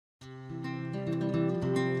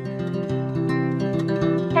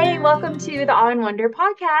welcome to the Awe and Wonder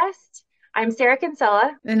podcast. I'm Sarah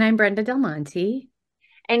Kinsella, And I'm Brenda Del Monte.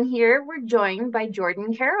 and here we're joined by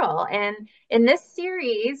Jordyn Carroll. And in this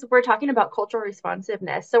series, we're talking about cultural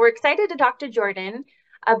responsiveness. So we're excited to talk to Jordyn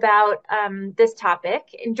about this topic.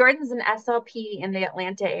 And Jordyn's an SLP in the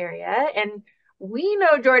Atlanta area, and we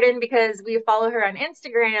know Jordyn because we follow her on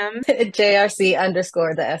Instagram. JRC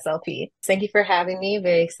underscore the SLP. Thank you for having me.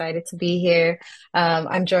 Very excited to be here.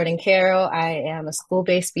 I'm Jordyn Carroll. I am a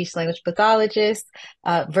school-based speech language pathologist.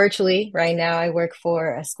 Virtually, right now, I work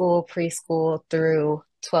for a school preschool through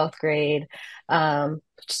 12th grade,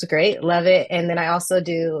 which is great. Love it. And then I also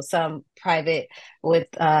do some private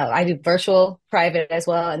I do virtual private as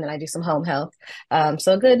well. And then I do some home health.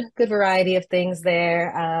 So good variety of things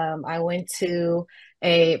there. I went to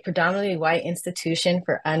a predominantly white institution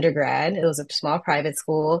for undergrad. It was a small private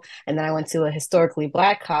school. And then I went to a historically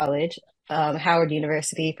Black college, Howard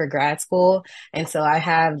University, for grad school. And so I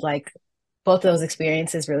have like both of those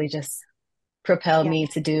experiences really just propelled Yeah. me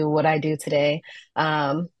to do what I do today.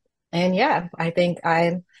 And yeah, I think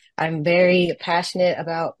I'm very passionate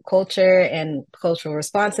about culture and cultural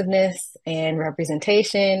responsiveness and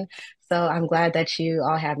representation. So I'm glad that you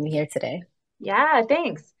all have me here today. Yeah,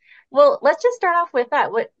 thanks. Well, let's just start off with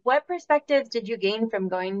that. What perspectives did you gain from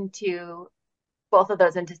going to both of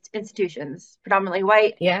those institutions, predominantly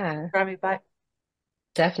white, Yeah. predominantly black?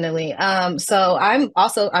 Definitely. So I'm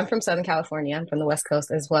from Southern California. I'm from the West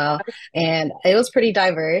Coast as well. And it was pretty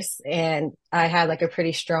diverse. And I had like a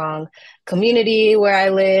pretty strong community where I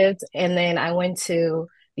lived. And then I went to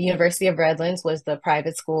the University of Redlands, was the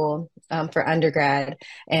private school for undergrad.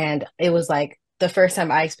 And it was like the first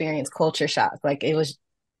time I experienced culture shock. Like it was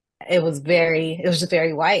just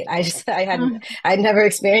very white. Mm. I'd never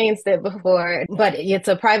experienced it before, but it's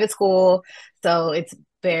a private school. So it's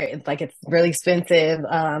really expensive.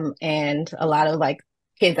 And a lot of like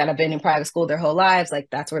kids that have been in private school their whole lives, like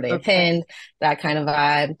that's where they Okay. attend, that kind of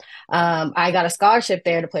vibe. I got a scholarship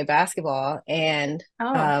there to play basketball, and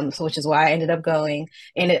Oh, so which is why I ended up going.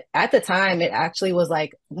 And at the time, it actually was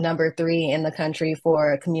like number three in the country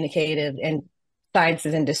for communicative and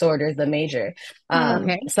sciences and disorders, the major. hmm.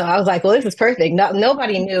 Okay. So I was like, well, this is perfect.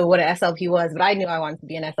 Nobody knew what an SLP was, but I knew I wanted to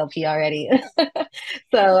be an SLP already.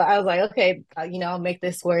 So I was like, okay, I'll make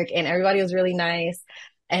this work. And everybody was really nice.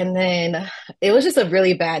 And then it was just a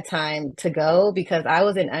really bad time to go because I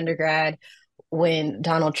was in undergrad when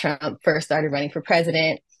Donald Trump first started running for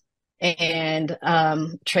president, and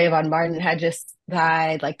Trayvon Martin had just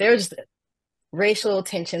died. Like there was just racial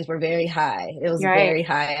tensions were very high. It was You're right. very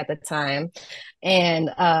high at the time. And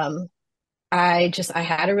I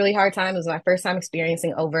had a really hard time. It was my first time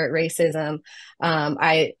experiencing overt racism.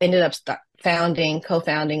 I ended up co-founding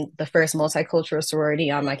the first multicultural sorority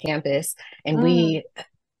on my campus, and Mm, we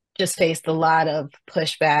just faced a lot of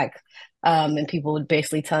pushback. And people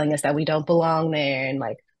basically telling us that we don't belong there, and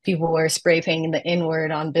like people were spray painting the N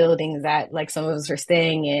word on buildings that like some of us were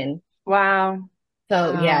staying in. wow.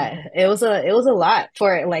 So Wow. yeah, it was a lot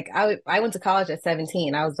for like I went to college at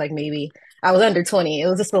 17. I was like maybe I was under 20. It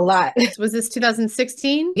was just a lot. So was this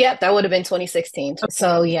 2016? Yep, that would have been 2016. Okay.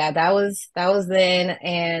 So yeah, that was then,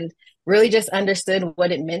 and really just understood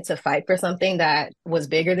what it meant to fight for something that was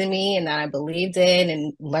bigger than me and that I believed in,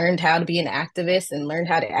 and learned how to be an activist and learned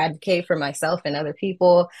how to advocate for myself and other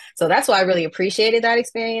people. So that's why I really appreciated that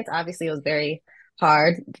experience. Obviously, it was very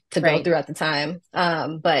hard to go Right. through at the time.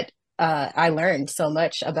 But I learned so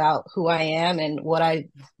much about who I am and what I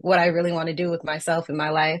really want to do with myself in my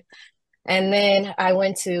life. And then I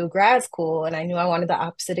went to grad school, and I knew I wanted the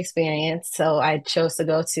opposite experience. So I chose to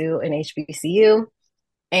go to an HBCU.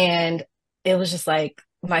 And it was just like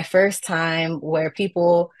my first time where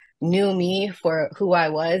people knew me for who I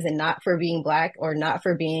was and not for being Black or not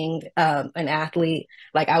for being an athlete.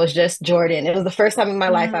 Like I was just Jordyn. It was the first time in my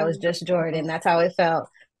life I was Mm, just Jordyn. That's how it felt.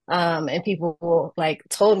 And people like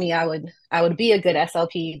told me I would be a good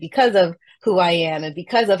SLP because of who I am and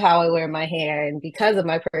because of how I wear my hair and because of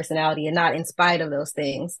my personality, and not in spite of those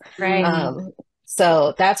things. right. Mm. Um,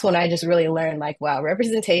 so that's when I just really learned like, wow,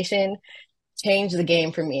 representation changed the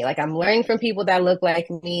game for me. Like I'm learning from people that look like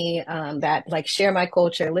me, that like share my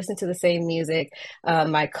culture, listen to the same music.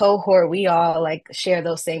 My cohort, we all like share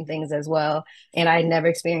those same things as well. And I never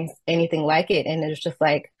experienced anything like it. And it was just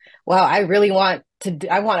like, wow, I really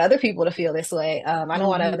I want other people to feel this way. I don't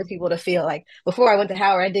want other Hmm. people to feel like before I went to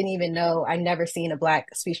Howard, I didn't even know, I never seen a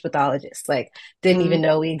Black speech pathologist, like didn't Mm, even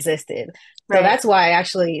know we existed. So right. that's why I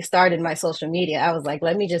actually started my social media. I was like,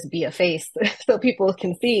 let me just be a face so people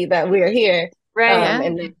can see that we're here. Right. Yeah.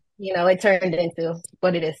 And then, it turned into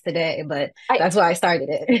what it is today, but I that's why I started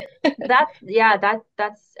it. that's yeah,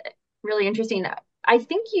 that's really interesting. I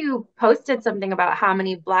think you posted something about how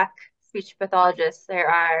many Black speech pathologists there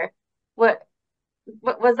are. What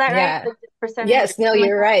what was that right? Yeah. The percentage or Yes, no, something like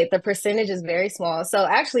you're that? right. The percentage is very small. So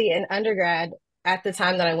actually in undergrad, at the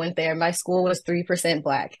time that I went there, my school was 3%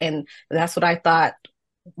 Black. And that's what I thought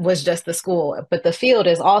was just the school. But the field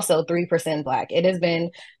is also 3% Black. It has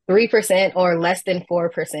been 3% or less than 4%.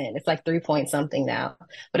 It's like 3 point something now.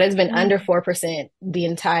 But it's been under Mm. 4% the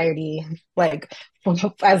entirety, like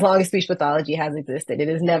as long as speech pathology has existed. It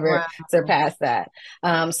has never Wow. surpassed that.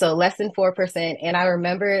 So less than 4%. And I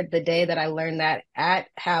remember the day that I learned that at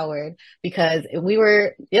Howard because it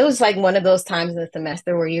was like one of those times in the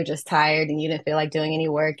semester where you're just tired and you didn't feel like doing any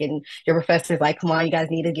work. And your professor's like, come on, you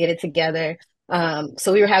guys need to get it together.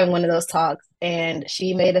 So we were having one of those talks and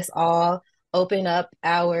she made us all open up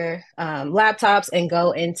our laptops and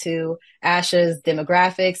go into ASHA's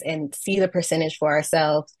demographics and see the percentage for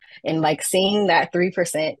ourselves and like seeing that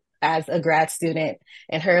 3% as a grad student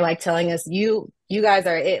and her like telling us you guys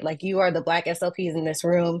are it, like you are the Black SLPs in this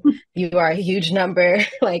room, you are a huge number,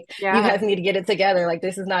 like you Yeah. guys need to get it together, like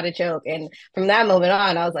this is not a joke. And from that moment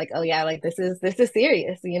on I was like, oh yeah, like this is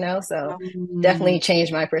serious, you know. So Mm. definitely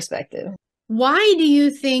changed my perspective. Why do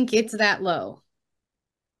you think it's that low?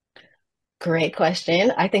 Great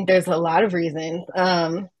question. I think there's a lot of reasons.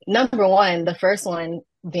 Number one, the first one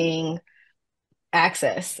being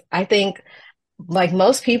access. I think like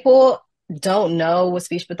most people don't know what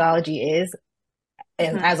speech pathology is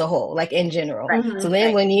Hmm. as a whole, like in general. Right. So Hmm. then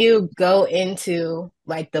Right. when you go into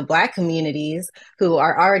like the Black communities who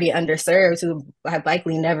are already underserved, who have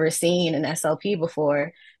likely never seen an SLP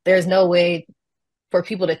before, there's no way for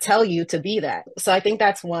people to tell you to be that. So I think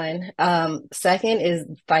that's one. Second is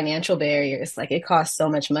financial barriers. Like it costs so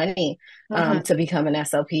much money Hmm. to become an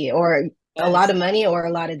SLP, or a lot Yes. of money or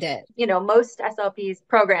a lot of debt. Most SLPs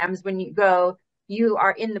programs, when you go, you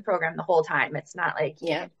are in the program the whole time. It's not like you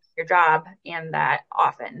Yeah. can do your job and that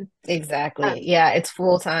often. Um, Exactly. Yeah, it's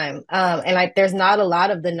full time. And there's not a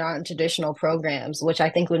lot of the non-traditional programs, which I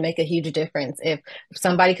think would make a huge difference if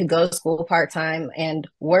somebody could go to school part-time and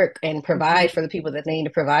work and Mhm. provide for the people that they need to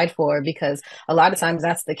provide for, because a lot of times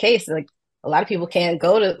that's the case. Like a lot of people can't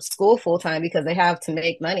go to school full time because they have to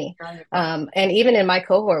make money. Right. And even in my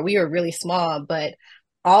cohort, we were really small, but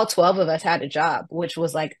all 12 of us had a job, which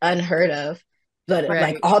was like unheard of. But like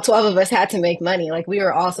Right. all 12 of us had to make money. Like we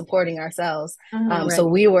were all supporting ourselves. mhm. So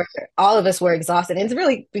Right. all of us were exhausted. And it's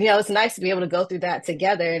really, it's nice to be able to go through that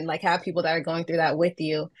together and like have people that are going through that with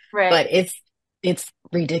you. Right. But it's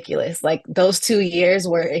ridiculous. Like those 2 years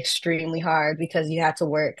were extremely hard because you had to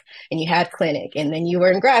work and you had clinic and then you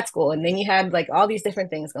were in grad school and then you had like all these different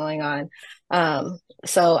things going on.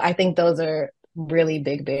 So I think those are really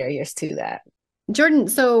big barriers to that. Jordyn,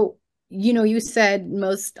 so you said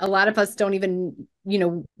a lot of us don't even,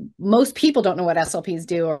 most people don't know what SLPs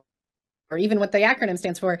do or even what the acronym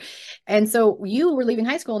stands for. And so you were leaving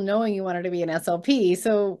high school knowing you wanted to be an SLP.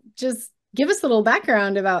 So just give us a little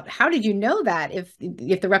background about how did you know that if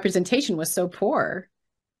the representation was so poor?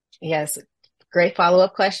 Yes, great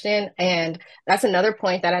follow-up question. And that's another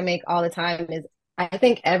point that I make all the time is I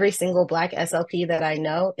think every single Black SLP that I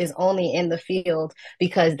know is only in the field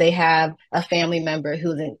because they have a family member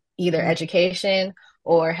who's in either Mm. education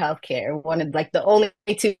or healthcare. One of like the only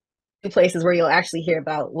two places where you'll actually hear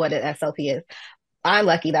about what an SLP is. I'm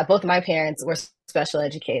lucky that both of my parents were special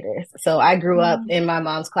educators. So I grew up Mhm. in my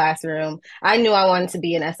mom's classroom. I knew I wanted to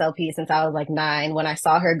be an SLP since I was like 9 when I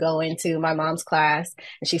saw her go into my mom's class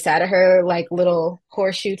and she sat at her like little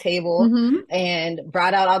horseshoe table Mm-hmm. and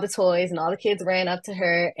brought out all the toys and all the kids ran up to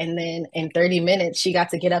her. And then in 30 minutes, she got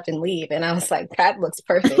to get up and leave. And I was like, that looks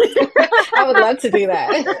perfect. I would love to do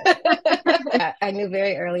that. I knew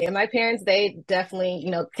very early. And my parents, they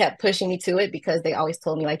definitely, kept pushing me to it because they always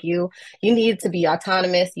told me like you need to be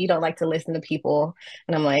autonomous. You don't like to listen to people.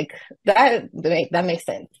 And I'm like, that makes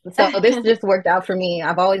sense. So this just worked out for me.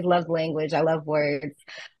 I've always loved language. I love words.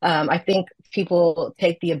 I think people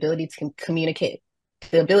take the ability to communicate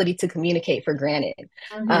for granted.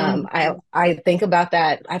 Mhm. I think about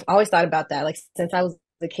that. I've always thought about that. Like since I was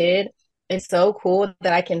a kid, it's so cool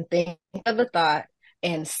that I can think of a thought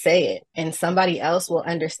and say it, and somebody else will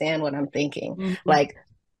understand what I'm thinking. Mm-hmm. Like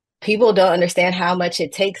people don't understand how much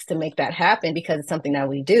it takes to make that happen because it's something that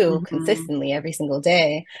we do Mm-hmm. consistently every single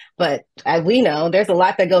day. But as we know, there's a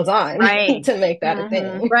lot that goes on Right. to make that a Mhm.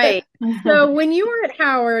 thing. Right. So when you were at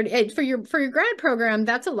Howard for your grad program,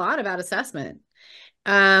 that's a lot about assessment.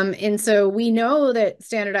 And so we know that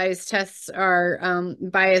standardized tests are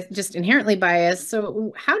biased, just inherently biased.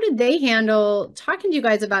 So how did they handle talking to you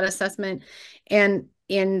guys about assessment and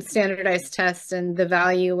in standardized tests and the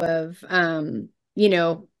value of, you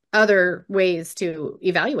know, other ways to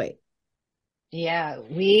evaluate? Yeah,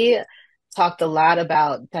 we talked a lot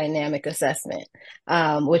about dynamic assessment,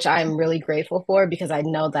 which I'm really grateful for because I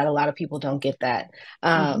know that a lot of people don't get that.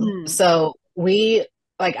 Mm-hmm. So we,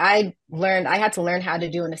 like, I had to learn how to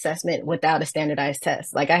do an assessment without a standardized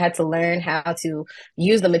test. Like, I had to learn how to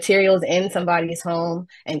use the materials in somebody's home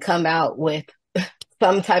and come out with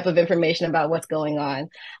some type of information about what's going on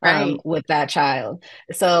Right. with that child.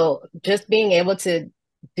 So just being able to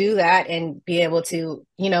do that and be able to,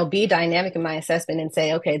 be dynamic in my assessment and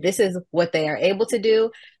say, okay, this is what they are able to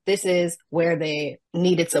do. This is where they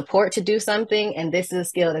needed support to do something. And this is a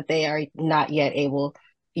skill that they are not yet able,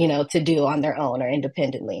 to do on their own or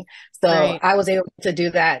independently. So Right. I was able to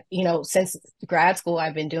do that, since grad school,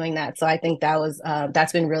 I've been doing that. So I think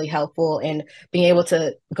that's been really helpful in being able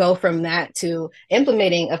to go from that to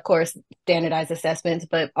implementing, of course, standardized assessments,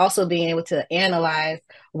 but also being able to analyze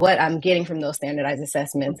what I'm getting from those standardized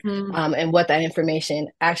assessments, Mm-hmm. and what that information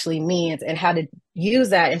actually means and how to use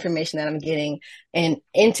that information that I'm getting and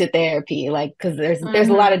into therapy. Like, because there's a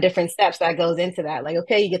lot Mm-hmm. of different steps that goes into that. Like,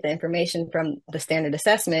 okay, you get the information from the standard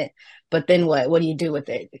assessment, but then what do you do with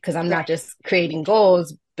it? Because I'm not Right. just creating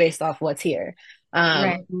goals based off what's here.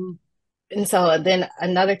 Right. And so then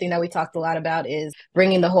another thing that we talked a lot about is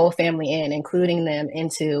bringing the whole family in, including them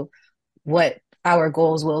into what our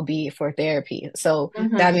goals will be for therapy. So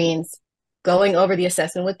that Mm-hmm. means going over the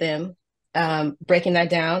assessment with them, breaking that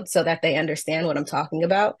down so that they understand what I'm talking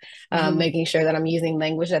about, Mm-hmm. making sure that I'm using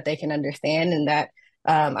language that they can understand and that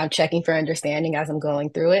I'm checking for understanding as I'm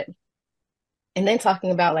going through it. And then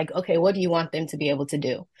talking about, like, okay, what do you want them to be able to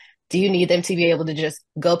do? Do you need them to be able to just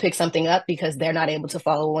go pick something up because they're not able to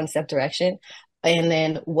follow one step direction? And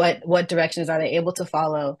then what directions are they able to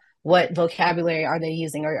follow? What vocabulary are they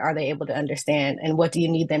using or are they able to understand? And what do you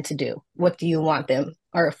need them to do? What do you want them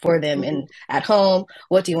or for them Mm-hmm. in at home?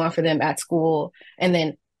 What do you want for them at school? And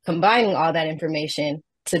then combining all that information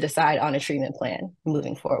to decide on a treatment plan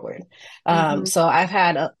moving forward. Mm-hmm. So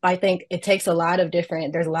I think it takes there's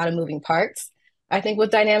a lot of moving parts, I think,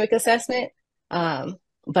 with dynamic assessment.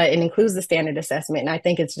 But it includes the standard assessment. And I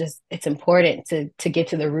think it's important to get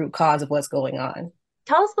to the root cause of what's going on.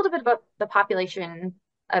 Tell us a little bit about the population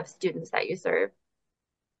of students that you serve.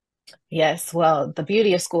 Yes, well, the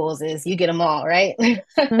beauty of schools is you get them all, right?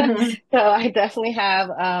 Mm-hmm. So I definitely have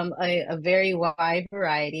a very wide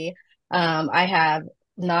variety. I have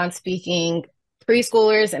non-speaking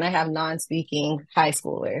preschoolers and I have non-speaking high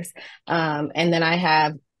schoolers. And then I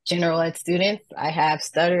have general ed students, I have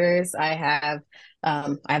stutterers, I have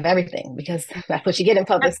everything because that's what you get in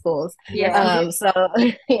public schools. Yeah. So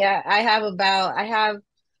yeah, I have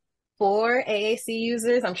 4 AAC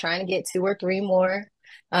users. I'm trying to get 2 or 3 more.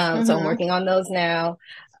 So I'm Mm-hmm. working on those now.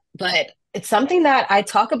 But it's something that I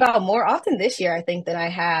talk about more often this year, I think, than I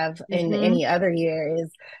have in Mm-hmm. any other year,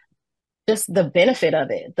 is just the benefit of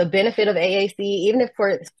it, the benefit of AAC, even if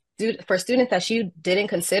for students that you didn't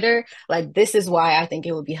consider, like, this is why I think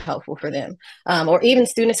it would be helpful for them, or even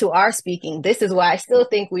students who are speaking. This is why I still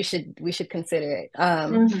think we should consider it.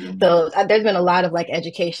 Mm-hmm. So there's been a lot of, like,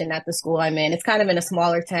 education at the school I'm in. It's kind of in a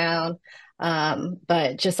smaller town,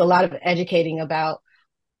 but just a lot of educating about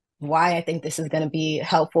why I think this is going to be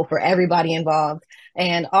helpful for everybody involved.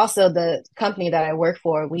 And also, the company that I work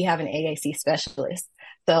for, we have an AAC specialist.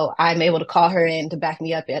 So I'm able to call her in to back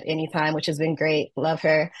me up at any time, which has been great. Love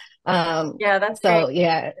her. Yeah, that's great. So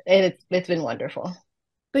yeah, it's been wonderful.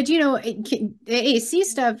 But AAC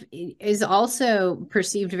stuff is also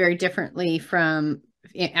perceived very differently from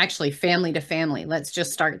actually family to family. Let's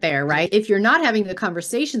just start there, right? If you're not having the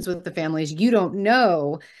conversations with the families, you don't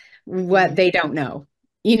know what Mhm. they don't know.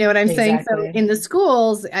 You know what I'm saying? So Exactly. in the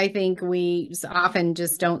schools, I think we often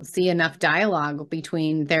just don't see enough dialogue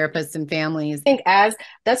between therapists and families. Think as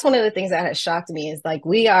That's one of the things that has shocked me, is like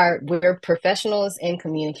we're professionals in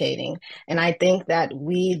communicating, and I think that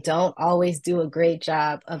we don't always do a great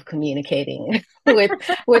job of communicating with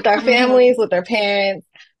our Mm-hmm. families, with our parents.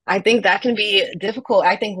 I think that can be difficult.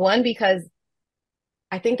 I think, one, because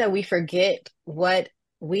I think that we forget what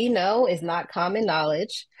we know is not common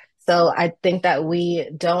knowledge. So I think that we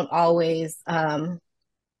don't always,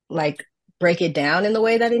 like, break it down in the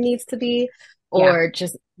way that it needs to be, Yeah, or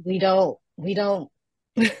just we don't we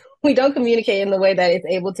don't communicate in the way that it's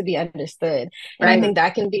able to be understood. And I right. think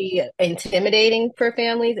that can be intimidating for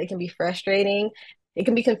families. It can be frustrating. It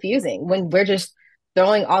can be confusing when we're just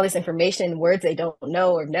throwing all this information in words they don't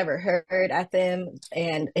know or never heard at them.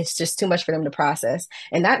 And it's just too much for them to process.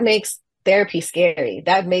 And that makes therapy scary.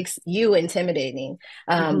 That makes you intimidating.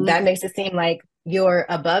 Mhm. That makes it seem like you're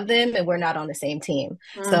above them and we're not on the same team.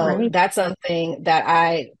 So Right. that's something that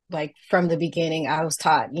I like from the beginning I was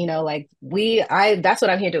taught, like that's what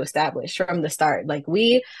I'm here to establish from the start. Like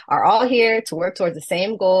we are all here to work towards the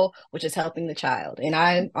same goal, which is helping the child. And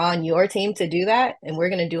I'm on your team to do that, and we're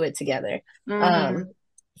going to do it together. Mm-hmm.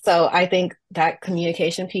 So I think that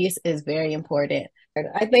communication piece is very important.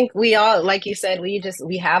 I think we all, like you said,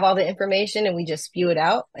 we have all the information and we just spew it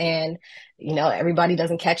out, and everybody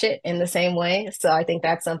doesn't catch it in the same way. So I think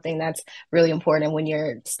that's something that's really important when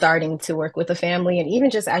you're starting to work with a family, and even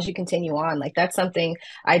just as you continue on, like that's something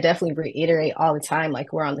I definitely reiterate all the time.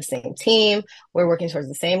 Like we're on the same team, we're working towards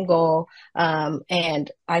the same goal. And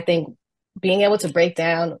I think being able to break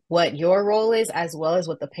down what your role is as well as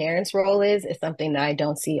what the parents' role is something that I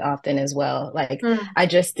don't see often as well. Like Mm. I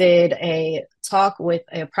just did a talk with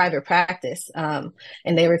a private practice, and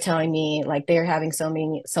they were telling me like they're having so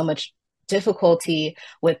much difficulty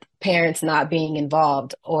with parents not being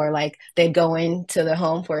involved, or like they'd go into the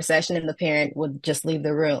home for a session and the parent would just leave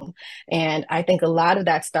the room. And I think a lot of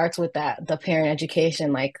that starts with the parent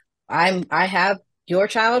education. Like I have your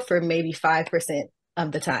child for maybe 5%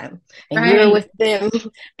 of the time, and you're Right. with them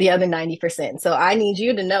the other 90%. So I need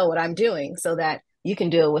you to know what I'm doing so that you can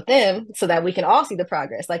do it with them, so that we can all see the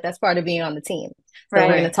progress. Like that's part of being on the team. So we're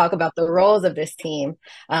going to Right. talk about the roles of this team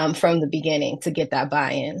from the beginning to get that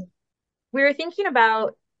buy-in. We were thinking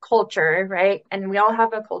about culture, right? And we all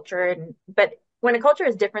have a culture, but when a culture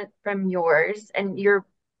is different from yours and you're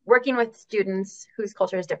working with students whose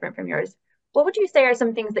culture is different from yours, what would you say are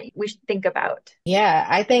some things that we should think about? Yeah,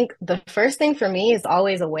 I think the first thing for me is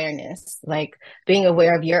always awareness, like being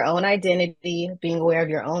aware of your own identity, being aware of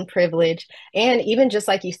your own privilege. And even just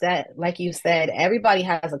like you said, everybody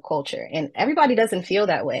has a culture and everybody doesn't feel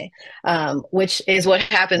that way, which is what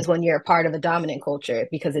happens when you're a part of a dominant culture,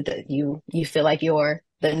 because you feel like you're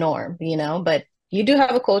the norm. But you do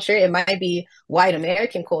have a culture. It might be white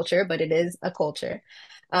American culture, but it is a culture.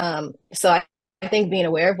 So I think being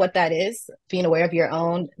aware of what that is, being aware of your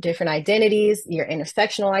own different identities, your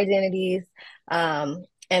intersectional identities, and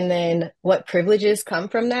then what privileges come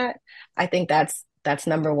from that. I think that's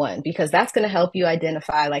number one, because that's going to help you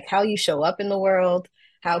identify like how you show up in the world,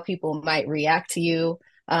 how people might react to you,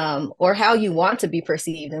 or how you want to be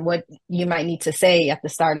perceived, and what you might need to say at the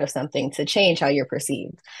start of something to change how you're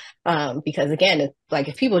perceived. Because again,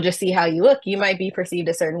 if people just see how you look, you might be perceived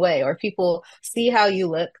a certain way, or if people see how you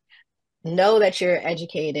look, know that you're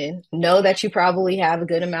educated, know that you probably have a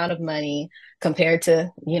good amount of money compared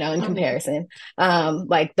to, in Mhm. comparison.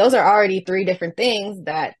 Like those are already three different things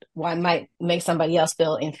that one might make somebody else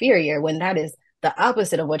feel inferior, when that is the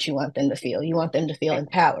opposite of what you want them to feel. You want them to feel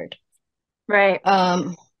empowered. Right.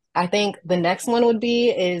 Um, I think the next one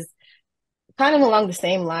is kind of along the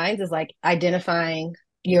same lines, is like identifying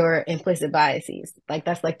your implicit biases. Like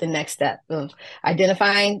that's like the next step of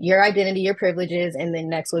identifying your identity, your privileges, and then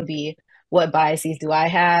next would be, what biases do I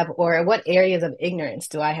have, or what areas of ignorance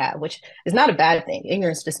do I have, which is not a bad thing.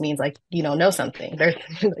 Ignorance just means like you don't know something. There's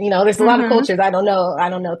a lot of Mm-hmm. cultures I don't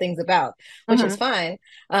know things about, which is Mm-hmm.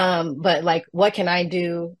 fine. But like what can I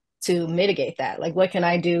do to mitigate that? Like what can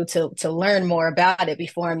I do to learn more about it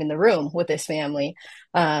before I'm in the room with this family?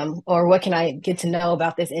 Or what can I get to know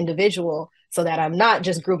about this individual, so that I'm not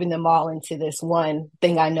just grouping them all into this one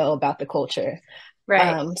thing I know about the culture.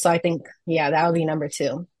 Right. So I think, yeah, that would be number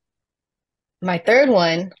two. My third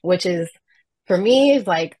one, which is for me, is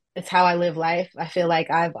like, it's how I live life. I feel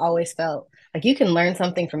like I've always felt like you can learn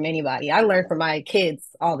something from anybody. I learn from my kids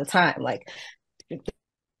all the time. Like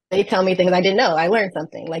they tell me things I didn't know. I learned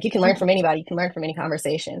something. Like you can learn Mhm. from anybody, you can learn from any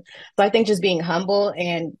conversation. So I think just being humble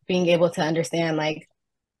and being able to understand, like,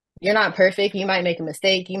 you're not perfect. You might make a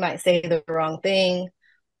mistake. You might say the wrong thing.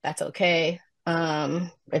 That's okay.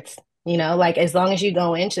 It's, like as long as you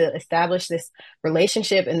go in to establish this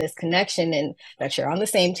relationship and this connection, and that you're on the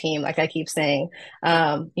same team, like I keep saying,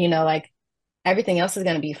 like everything else is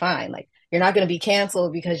going to be fine. Like you're not going to be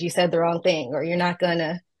canceled because you said the wrong thing, or you're not going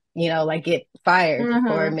to, like get fired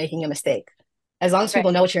for Mm-hmm. making a mistake. As long as Right.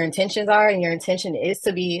 people know what your intentions are, and your intention is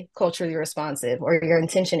to be culturally responsive, or your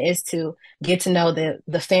intention is to get to know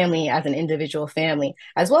the family as an individual family,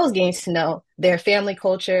 as well as getting to know their family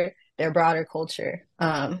culture, their broader culture,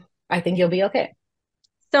 I think you'll be okay.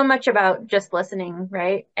 So much about just listening,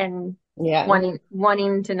 right? And Yeah.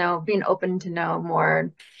 wanting to know, being open to know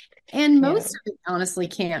more. And Yeah. most of it honestly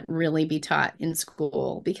can't really be taught in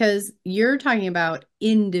school, because you're talking about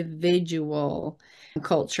individual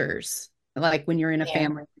cultures, like when you're in a Yeah.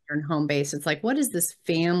 family, modern home base. It's like, what is this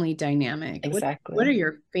family dynamic? What are Exactly.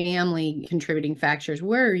 your family contributing factors?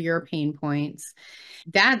 Where are your pain points?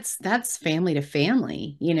 That's family to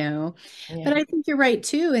family, you know. Yeah. But I think you're right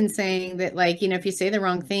too in saying that, like, you know, if you say the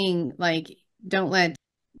wrong thing, like, don't let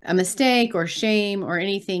a mistake or shame or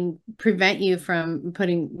anything prevent you from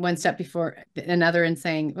putting one step before another and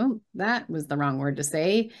saying, oh, that was the wrong word to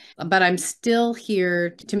say, but I'm still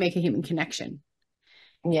here to make a human connection.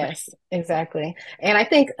 Yes, exactly. And I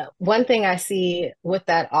think one thing I see with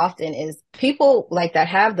that often is people like that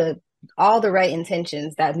have the all the right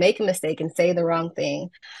intentions that make a mistake and say the wrong thing.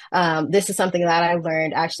 This is something that I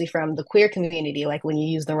learned actually from the queer community. Like when you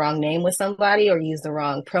use the wrong name with somebody or use the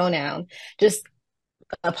wrong pronoun, just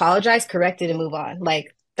apologize, correct it, and move on.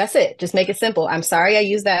 Like that's it. Just make it simple. I'm sorry I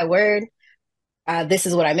used that word. This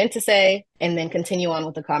is what I meant to say, and then continue on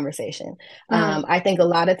with the conversation. Mm. I think a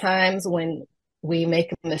lot of times when we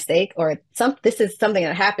make a mistake, or this is something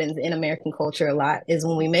that happens in American culture a lot, is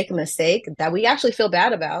when we make a mistake that we actually feel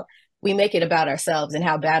bad about, we make it about ourselves and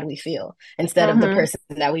how bad we feel instead of the Mm-hmm. person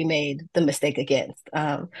that we made the mistake against.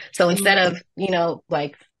 So instead Mm. of,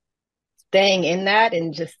 like staying in that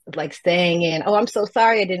and just like staying in, oh, I'm so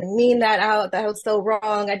sorry, I didn't mean that out, that was so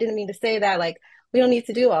wrong, I didn't mean to say that. Like, we don't need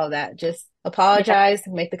to do all that. Just Yeah. apologize,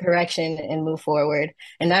 make the correction, and move forward.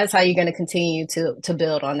 And that is how you're going to continue to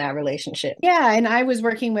build on that relationship. Yeah, and I was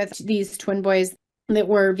working with these twin boys that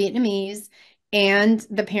were Vietnamese, and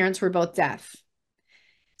the parents were both deaf.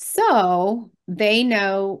 So they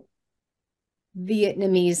know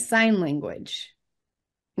Vietnamese sign language.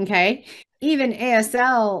 Okay. Even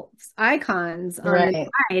ASL icons on the Right.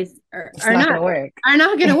 device It's not going to work. are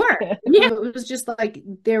not going to work. Yeah, it was just like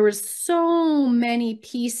there was so many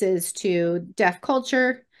pieces to deaf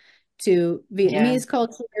culture, to Yeah. Vietnamese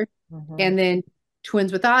culture, Hmm. and then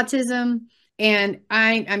twins with autism. And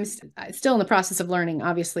I'm still in the process of learning,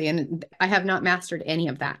 obviously, and I have not mastered any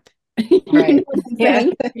of that. You know Right. what I'm Yeah.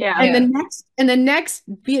 saying? Yeah. And Yeah. the next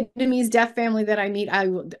Vietnamese deaf family that I meet,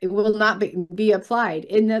 it will not be applied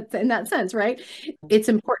in that sense, right? It's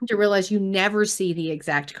important to realize you never see the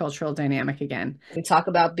exact cultural dynamic again. We talk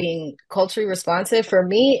about being culturally responsive. For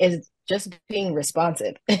me, is just being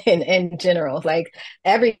responsive in general. Like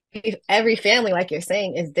every family, like you're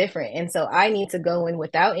saying, is different. And so I need to go in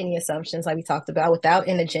without any assumptions, like we talked about, without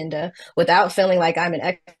an agenda, without feeling like I'm an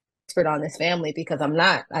expert on this family, because I'm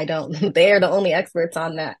not. I don't. They're the only experts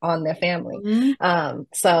on that, on their family. Mhm.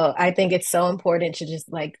 So I think it's so important to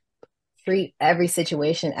just like treat every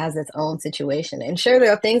situation as its own situation. And sure,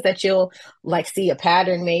 there are things that you'll like see a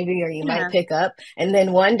pattern maybe, or you might Yeah. pick up. And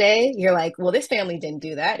then one day you're like, well, this family didn't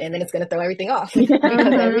do that. And then it's going to throw everything off because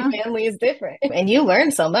every Mm-hmm. family is different. And you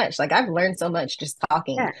learn so much. Like I've learned so much just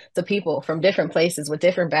talking Yeah. to people from different places with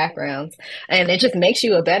different backgrounds. And it just makes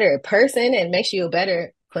you a better person and makes you a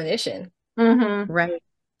better clinician. Mm-hmm. Right.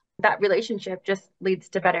 That relationship just leads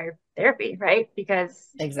to better therapy, right? Because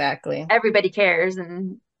Exactly. everybody cares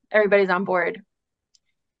and everybody's on board.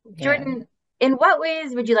 Yeah. Jordyn, in what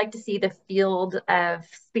ways would you like to see the field of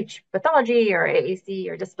speech pathology or AAC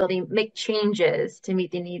or disability make changes to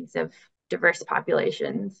meet the needs of diverse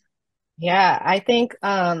populations? Yeah. I think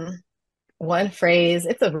one phrase,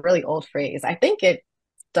 it's a really old phrase. I think it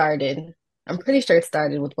started, I'm pretty sure it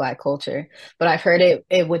started with Black culture, but I've heard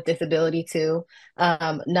it with disability too.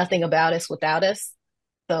 Nothing about us without us.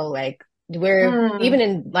 So like we're Mm, even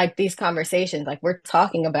in like these conversations, like we're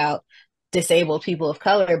talking about disabled people of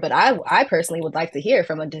color, but I personally would like to hear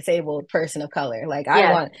from a disabled person of color. Like I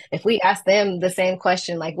yes. want, if we ask them the same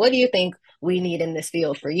question, like what do you think we need in this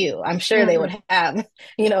field for you? I'm sure they Hmm. would have,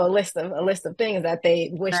 a list of things that they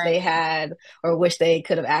wish they Right. had or wish they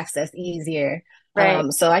could have accessed easier. Right.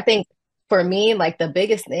 So I think for me, like the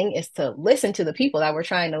biggest thing is to listen to the people that we're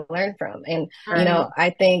trying to learn from. And, Right.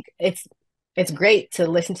 I think it's great to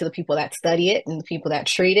listen to the people that study it and the people that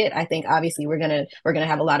treat it. I think obviously we're gonna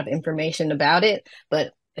have a lot of information about it,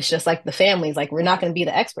 but it's just like the families, like we're not gonna be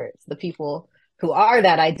the experts. The people who are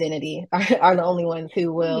that identity are the only ones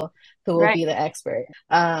who will Right. be the expert.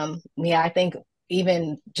 Yeah, I think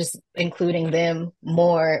even just including them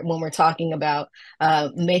more when we're talking about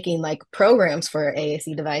making like programs for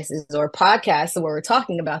AAC devices or podcasts where we're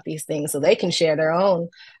talking about these things so they can share their own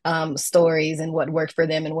stories and what worked for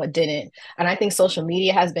them and what didn't. And I think social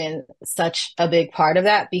media has been such a big part of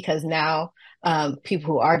that because now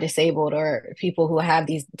people who are disabled or people who have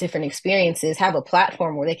these different experiences have a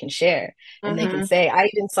platform where they can share and they can Hmm. say, I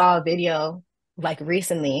even saw a video like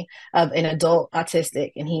recently of an adult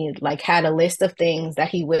autistic, and he like had a list of things that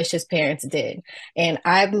he wished his parents did. And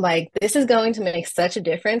I'm like, this is going to make such a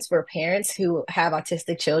difference for parents who have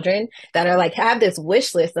autistic children that are like have this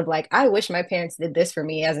wish list of like, I wish my parents did this for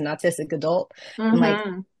me as an autistic adult. And like,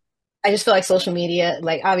 Mm-hmm. I just feel like social media,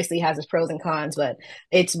 like obviously has its pros and cons, but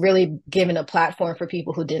it's really given a platform for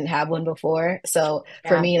people who didn't have one before. So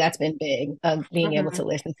for Yeah. me, that's been big of being able Mm-hmm. to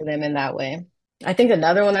listen to them in that way. I think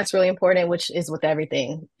another one that's really important, which is with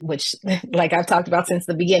everything, which like I've talked about since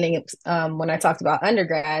the beginning, when I talked about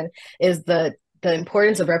undergrad, is the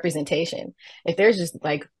importance of representation. If there's just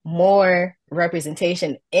like more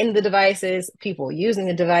representation in the devices, people using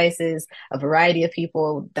the devices, a variety of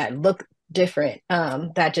people that look different,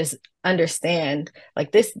 that just understand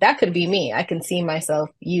like this, that could be me. I can see myself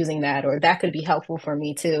using that, or that could be helpful for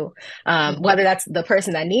me too. Whether that's the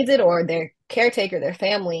person that needs it or their caretaker, their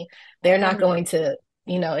family, they're not Mm-hmm. going to,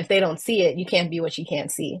 if they don't see it, you can't be what you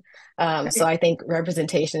can't see. So I think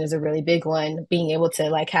representation is a really big one, being able to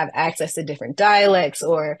like have access to different dialects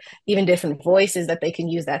or even different voices that they can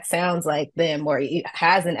use that sounds like them or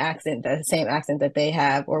has an accent, the same accent that they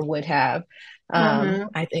have or would have. Mm-hmm.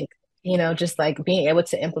 I think just like being able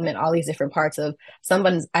to implement all these different parts of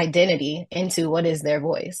someone's identity into what is their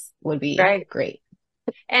voice would be Right. great.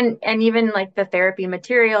 And even like the therapy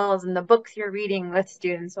materials and the books you're reading with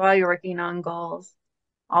students while you're working on goals,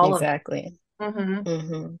 all of it. Exactly. Mm-hmm.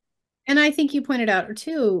 Hmm. And I think you pointed out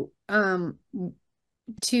too,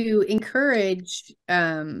 to encourage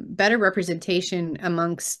better representation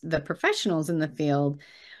amongst the professionals in the field,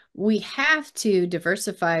 we have to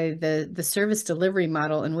diversify the service delivery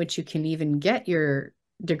model in which you can even get your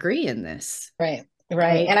degree in this. Right. Right.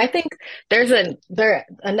 Right. And I think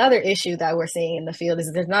another issue that we're seeing in the field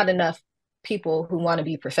is there's not enough people who want to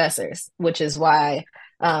be professors, which is why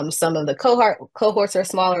some of the cohorts are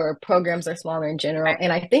smaller or programs are smaller in general. Right.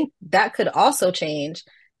 And I think that could also change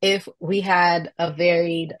if we had a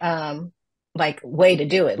varied like way to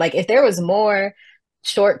do it. Like if there was more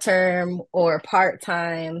short term or part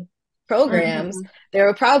time programs, Mm-hmm. there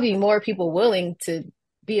would probably be more people willing to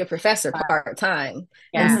be a professor part time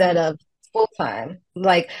Yeah. instead Mm-hmm. of full time.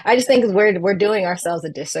 Like I just think we're doing ourselves a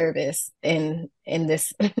disservice in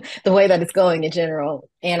this the way that it's going in general.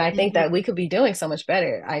 And I think that Mm-hmm. we could be doing so much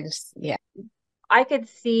better. I just yeah, I could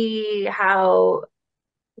see how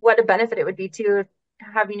what a benefit it would be to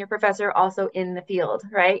having your professor also in the field,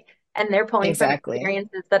 right? And they're pulling from exactly.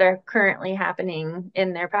 experiences that are currently happening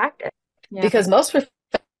in their practice. Yeah. Because most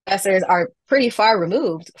professors are pretty far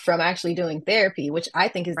removed from actually doing therapy, which I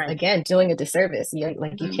think is Right. again doing a disservice. You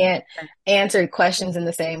Mm-hmm. can't answer questions in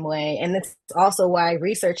the same way, and it's also why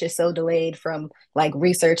research is so delayed from like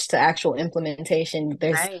research to actual implementation.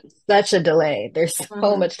 There's Right. such a delay. There's so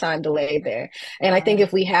Mm-hmm. much time delayed there, and I think Right.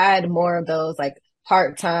 if we had more of those like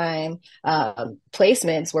part-time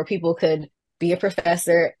placements where people could be a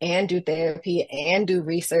professor and do therapy and do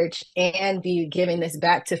research and be giving this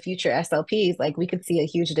back to future SLPs, like we could see a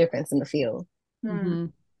huge difference in the field. Mm-hmm. Mm-hmm.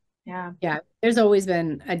 Yeah. Yeah, there's always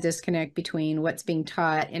been a disconnect between what's being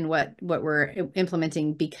taught and what we're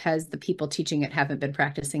implementing because the people teaching it haven't been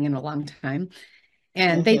practicing in a long time,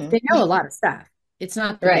 and Hmm. they know a lot of stuff. It's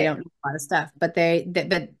not that they Right. don't know a lot of stuff, but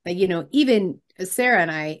but even Sarah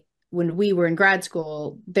and I, when we were in grad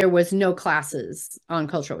school, there was no classes on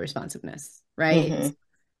cultural responsiveness, right? Hmm.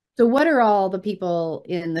 So what are all the people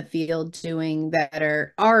in the field doing that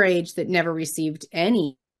are our age that never received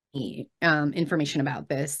any information about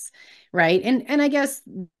this, right? And I guess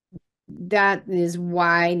that is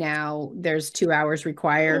why now there's 2 hours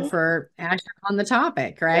required Hmm. for action on the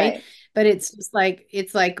topic, right? Right. But it's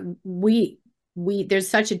like we there's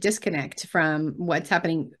such a disconnect from what's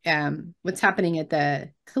happening at the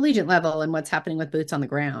collegiate level and what's happening with boots on the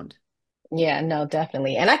ground. Yeah, no,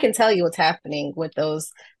 definitely. And I can tell you what's happening with those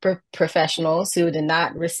professionals who did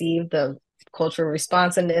not receive the cultural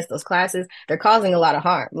responsiveness, those classes, they're causing a lot of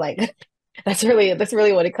harm. Like that's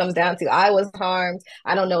really what it comes down to. I was harmed.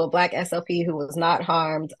 I don't know a Black SLP who was not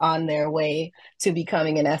harmed on their way to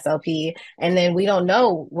becoming an SLP. And then we don't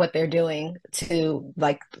know what they're doing to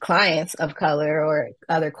like clients of color or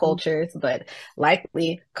other cultures, but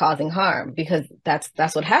likely causing harm because that's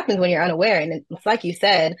what happens when you're unaware. And it's like you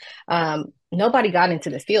said, nobody got into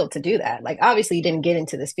this field to do that. Like obviously you didn't get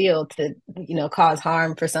into this field to, cause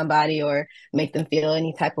harm for somebody or make them feel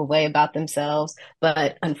any type of way about themselves.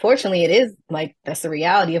 But unfortunately, it is like that's the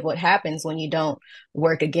reality of what happens when you don't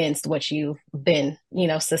work against what you've been,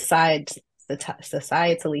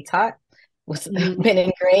 societally taught, what's Mhm. been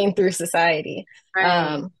ingrained through society.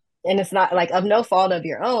 Right. And it's not like of no fault of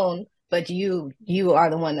your own, but you are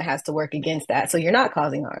the one that has to work against that. So you're not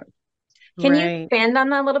causing harm. Can you Right. expand on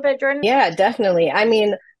that a little bit, Jordyn? Yeah, definitely. I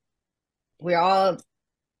mean, we're all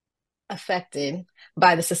affected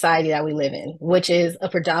by the society that we live in, which is a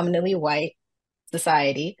predominantly white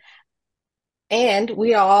society. And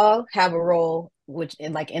we all have a role which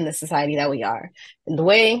in the society that we are. And the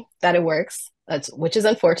way that it works, which is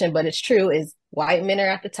unfortunate, but it's true, is white men are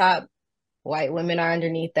at the top, white women are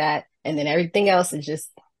underneath that, and then everything else is just,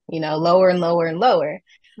 lower and lower and lower.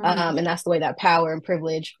 Mm-hmm. And that's the way that power and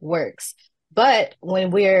privilege works. But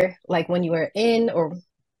when you are in or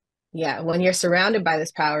yeah, when you're surrounded by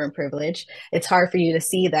this power and privilege, it's hard for you to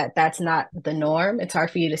see that that's not the norm. It's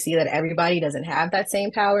hard for you to see that everybody doesn't have that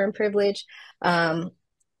same power and privilege. Um,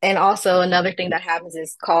 and also, another thing that happens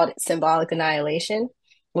is called symbolic annihilation,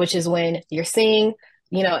 which is when you're seeing,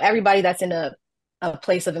 everybody that's in a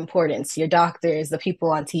place of importance, your doctors, the people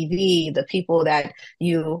on TV, the people that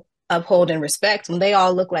you uphold and respect, when they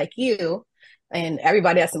all look like you and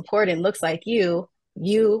everybody that's important looks like you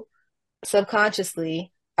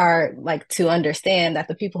subconsciously are like to understand that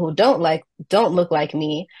the people who don't look like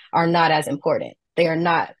me are not as important. They are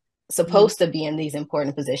not supposed to be in these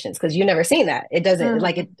important positions because you never seen that. It doesn't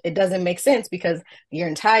Mm-hmm. it doesn't make sense because your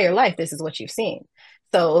entire life this is what you've seen.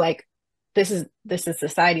 So like this is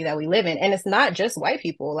society that we live in, and it's not just white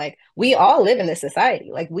people. Like we all live in this society.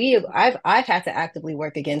 Like I've had to actively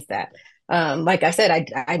work against that. Like I said,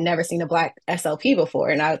 I'd never seen a black SLP before,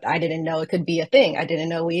 and I didn't know it could be a thing. I didn't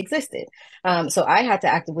know we existed. So I had to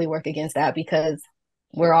actively work against that because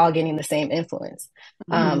we're all getting the same influence.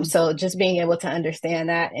 Mm-hmm. So just being able to understand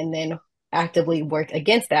that and then actively work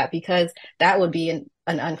against that because that would be an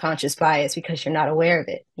unconscious bias because you're not aware of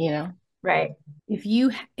it, Right. If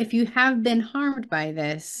you have been harmed by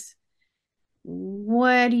this,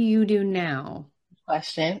 what do you do now?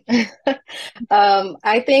 Question.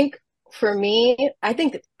 I think for me, I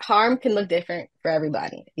think harm can look different for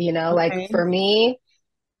everybody. Like Okay. for me,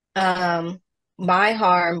 my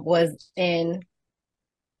harm was in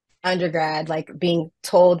undergrad, like being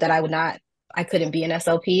told that I couldn't be an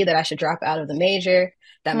SLP, that I should drop out of the major,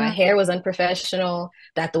 that my hair was unprofessional,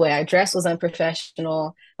 that the way I dressed was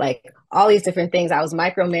unprofessional, like all these different things. I was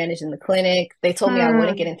micromanaged in the clinic. They told me I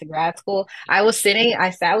wouldn't get Mm-hmm. into grad school. I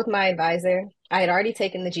sat with my advisor. I had already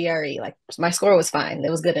taken the GRE. Like my score was fine.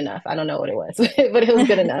 It was good enough. I don't know what it was, but it was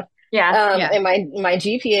good enough. Yeah. Yeah. And my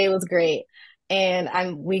GPA was great.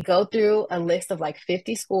 And we go through a list of like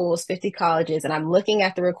 50 schools, 50 colleges, and I'm looking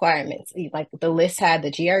at the requirements. Like the list had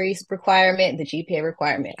the GRE requirement, the GPA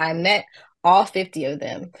requirement. I met all 50 of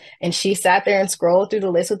them. And she sat there and scrolled through the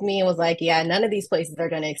list with me and was like, yeah, none of these places are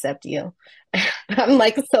going to accept you. I'm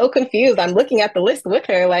like so confused. I'm looking at the list with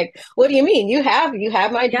her, like, what do you mean? You have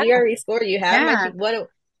my Yeah. GRE score, you have my Yeah. what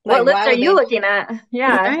What like list why are would you they looking at?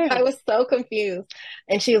 Yeah. I Right. was so confused.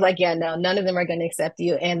 And she was like, yeah, no, none of them are going to accept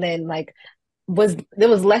you. And then like there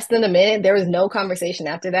was less than a minute. There was no conversation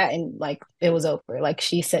after that, and like it was over. Like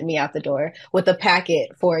she sent me out the door with a packet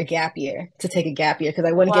for a gap year to take a gap year because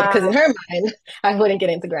I wouldn't get because in Wow. her mind I wouldn't get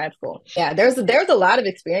into grad school. Yeah, there's a lot of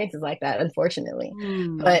experiences like that, unfortunately.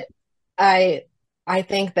 Hmm. But I I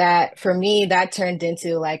think that for me that turned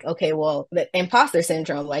into like, okay, well, the imposter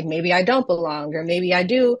syndrome, like maybe I don't belong, or maybe I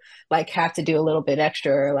do like have to do a little bit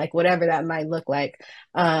extra, or like whatever that might look like.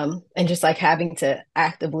 And just like having to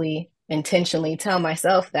actively intentionally tell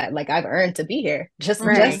myself that like I've earned to be here, just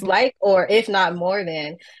Right. Mm-hmm. like or if not more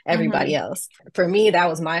than everybody Mm-hmm. else. For me that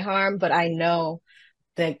was my harm, but I know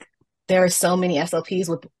like there are so many SLPs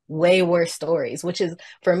with way worse stories, which is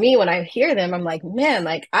for me when I hear them, I'm like, man,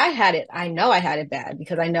 like I know I had it bad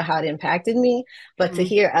because I know how it impacted me. But to Mm-hmm.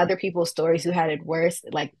 hear other people's stories who had it worse,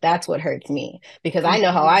 like that's what hurts me because I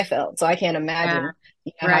know how Mm-hmm. I felt. So I can't Yeah. imagine,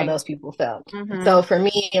 how Right. those people felt. Mm-hmm. So for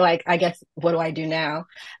me, like I guess what do I do now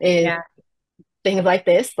is Yeah. things like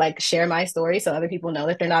this, like share my story so other people know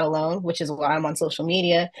that they're not alone, which is why I'm on social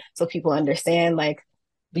media. So people understand like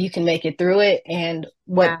you can make it through it. And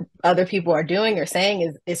what Yeah. other people are doing or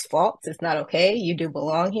saying is false. It's not okay. You do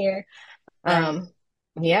belong here. Right. Um,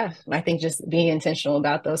 yeah, I think just being intentional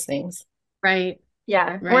about those things. Right.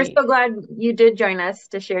 Yeah. We're Right. so glad you did join us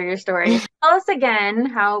to share your story. Tell us again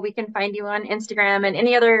how we can find you on Instagram and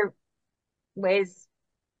any other ways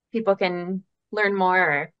people can learn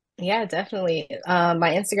more. Yeah, definitely.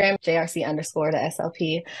 My Instagram, JRC underscore the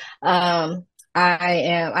SLP. Um,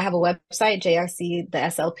 I have a website,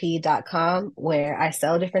 jrctheslp.com, where I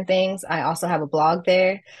sell different things. I also have a blog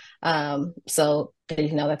there. So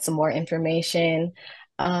that's some more information.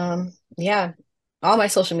 Yeah, all my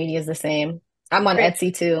social media is the same. I'm on Great.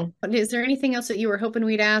 Etsy too. But is there anything else that you were hoping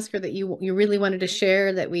we'd ask or that you really wanted to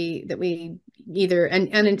share that we either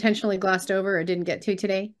unintentionally glossed over or didn't get to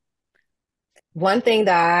today? One thing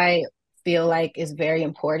that I feel like is very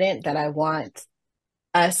important that I want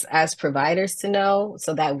us as providers to know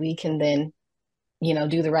so that we can then,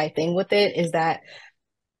 do the right thing with it, is that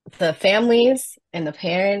the families and the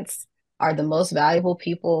parents are the most valuable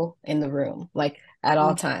people in the room, like at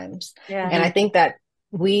all times. Yeah. And I think that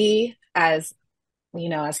we as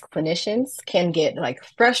clinicians can get like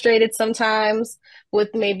frustrated sometimes with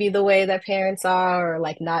maybe the way that parents are, or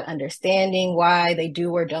like not understanding why they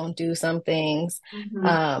do or don't do some things.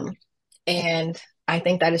 And I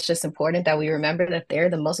think that it's just important that we remember that they're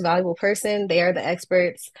the most valuable person. They are the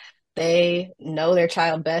experts. They know their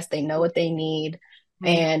child best. They know what they need.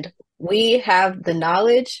 And we have the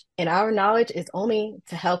knowledge, and our knowledge is only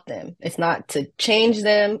to help them. It's not to change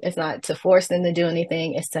them. It's not to force them to do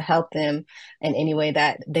anything. It's to help them in any way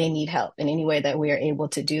that they need help, in any way that we are able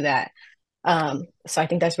to do that. So I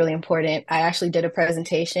think that's really important. I actually did a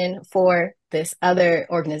presentation for this other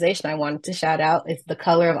organization I wanted to shout out. It's The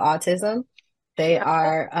Color of Autism. They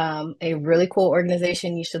are a really cool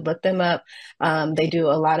organization. You should look them up. They do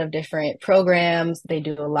a lot of different programs. They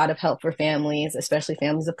do a lot of help for families, especially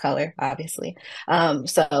families of color, obviously.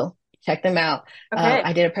 So check them out. Okay.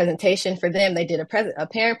 I did a presentation for them. They did a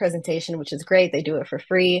parent presentation, which is great. They do it for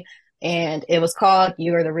free. And it was called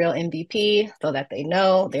 "You Are the Real MVP," so that they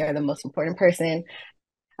know they are the most important person.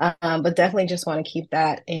 But definitely just want to keep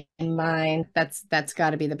that in mind. That's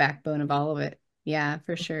got to be the backbone of all of it. Yeah,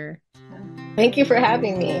 for sure. Thank you for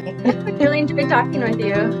having me. I really enjoyed talking with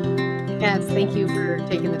you. Yes, thank you for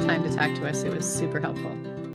taking the time to talk to us. It was super helpful.